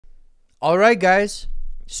All right, guys.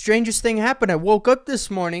 Strangest thing happened. I woke up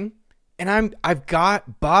this morning and I've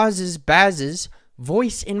got Baz's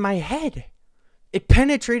voice in my head. It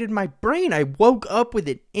penetrated my brain. I woke up with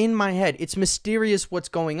it in my head. It's mysterious what's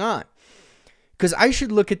going on. Because I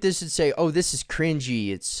should look at this and say, oh, this is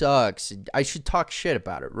cringy. It sucks. I should talk shit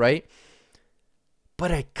about it, right?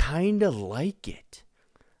 But I kind of like it.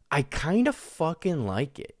 I kind of fucking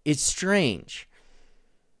like it. It's strange.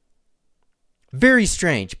 Very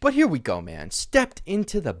strange. But here we go, man. Stepped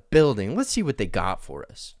into the building. Let's see what they got for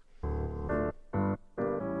us.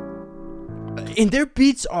 And their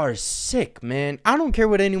beats are sick, man. I don't care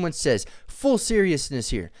what anyone says. Full seriousness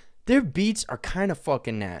here. Their beats are kind of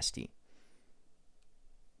fucking nasty.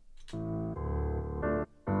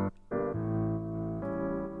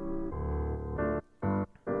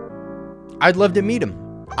 I'd love to meet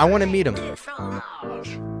him. I want to meet him.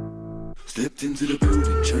 Stepped into the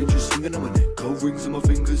building, changes swinging on my neck, cold rings on my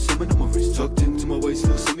fingers, summon on my wrist, tucked into my waist,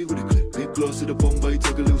 little semi with a clip, big glass of the Bombay,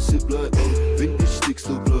 take a little sip like oh. Vintage sticks,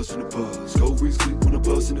 little blast from the past, cold rings click when I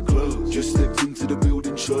pass in the clothes. Just stepped into the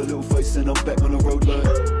building, show a little face, and I'm back on the road like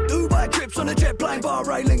Dubai trips on a jet plane, bar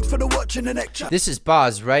railings for the watch and the neck check. This is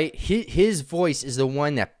Baz, right? His voice is the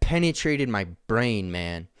one that penetrated my brain,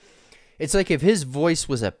 man. It's like if his voice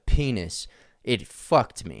was a penis, it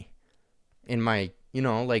fucked me in my, you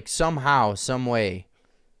know, like somehow, some way.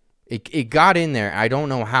 It got in there. I don't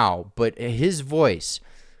know how, but his voice,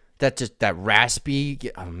 that raspy,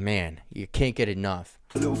 oh man, you can't get enough.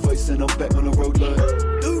 A little face and I'm back on the road like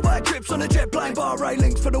Dubai trips on a jet plane, bar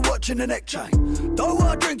railings for the watch and the neck chain. Don't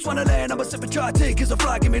want drinks when I land, I'm a sip of chai tea cause the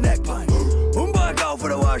fly give me neck pain. Mumbai girl for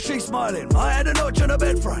the way she's smiling, I had a notch on a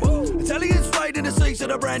bed frame. Italian spade in the seats of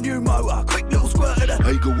the brand new motor, quick little squirt of the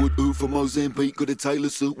Hagerwood ooh from Mozambique, got a tailor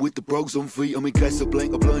suit with the bros on feet. I'm in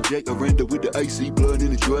Casablanca, blind Jack, I render with the AC blurred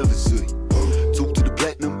in the driver's seat. Talk to the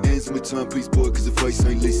platinum hands in my timepiece boy cause the face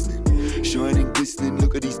ain't listening. Shining, glistening,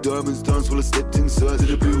 look at these diamonds dance while I stepped inside of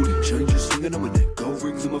the building. Changes swinging on my neck, gold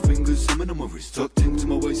rings on my fingers, summon on my wrist, tucked into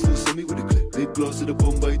my waist, little semi with a clip, big glass of the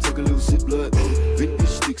Bombay, take a little sip like vintage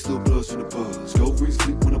sticks, little blast from the past, gold rings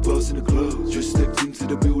click when I pass in the clothes. Just stepped into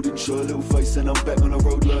the building, show a little face and I'm back on the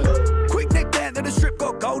road like quick neck down to the strip,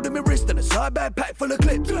 got gold in my wrist and a side bag packed full of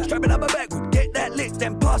clips. Strapping up my back, would get that lit,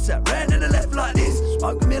 then pass that round to the left like this.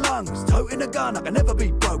 Smoke in my lungs, toting a gun, I can never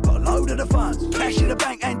be broke, got a load of the funds. Cash in the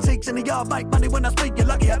bank, antiques in the yard, make money when I speak, you're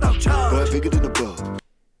lucky I don't charge. Right, bigger than a bar.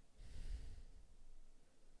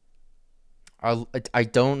 I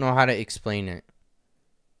don't know how to explain it.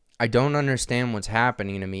 I don't understand what's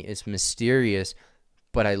happening to me. It's mysterious,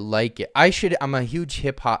 but I like it. I'm a huge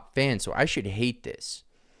hip-hop fan, so I should hate this.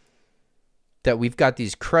 That we've got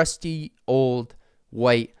these crusty, old,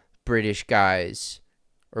 white British guys,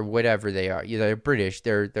 or whatever they are. Yeah, they're British.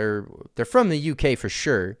 They're from the UK for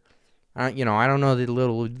sure. You know, I don't know the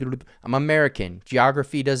little. I'm American.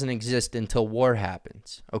 Geography doesn't exist until war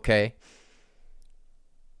happens. Okay.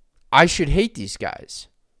 I should hate these guys.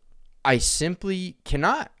 I simply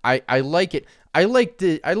cannot. I like it. I like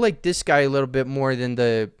this guy a little bit more than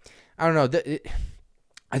the. I don't know.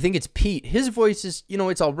 I think it's Pete. His voice is, you know,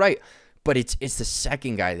 it's all right, but it's the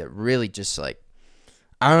second guy that really just like.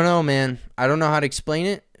 I don't know, man. I don't know how to explain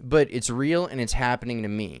it, but it's real and it's happening to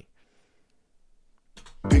me.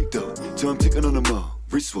 Big dog, time ticking on the mile,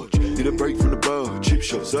 wristwatch, need a break from the bar, chip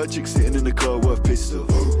shop, side chick sitting in the car worth pissed off.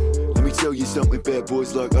 Let me tell you something, bad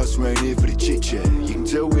boys like us, we ain't here for the chit chat. You can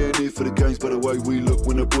tell we ain't here for the games by the way we look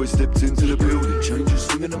when the boys stepped into the building. Changes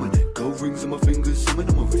swinging on my neck, gold rings on my fingers, summon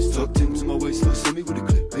on my wrist, tucked into my waist, little semi with a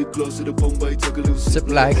clip, big glass of the Bombay, take a little sip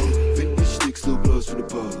like vintage sticks, little blast from the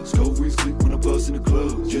past, gold rings click when I pass in the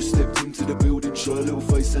clothes. Just stepped into the building, show a little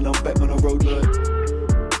face and I'm back on the road like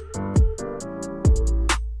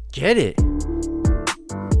get it.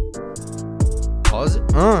 Pause it.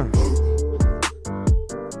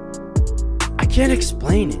 I can't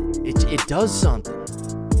explain it. It does something.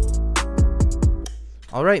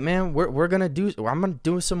 All right, man. We're gonna do. I'm gonna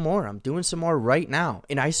do some more. I'm doing some more right now.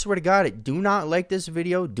 And I swear to God, do not like this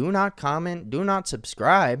video. Do not comment. Do not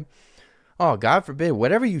subscribe. Oh, God forbid.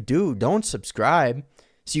 Whatever you do, don't subscribe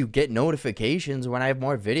so you get notifications when I have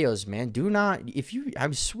more videos, man. Do not.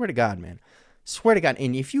 I swear to God, man. Swear to God.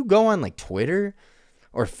 And if you go on like Twitter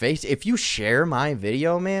or if you share my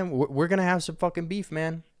video, man, we're gonna have some fucking beef,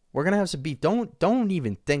 man. We're gonna have some beef. Don't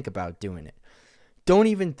even think about doing it. Don't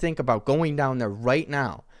even think about going down there right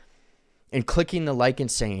now and clicking the like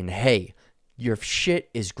and saying, hey, your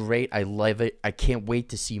shit is great. I love it. I can't wait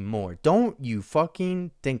to see more. Don't you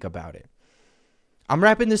fucking think about it. I'm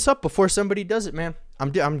wrapping this up before somebody does it, man.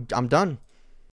 I'm done.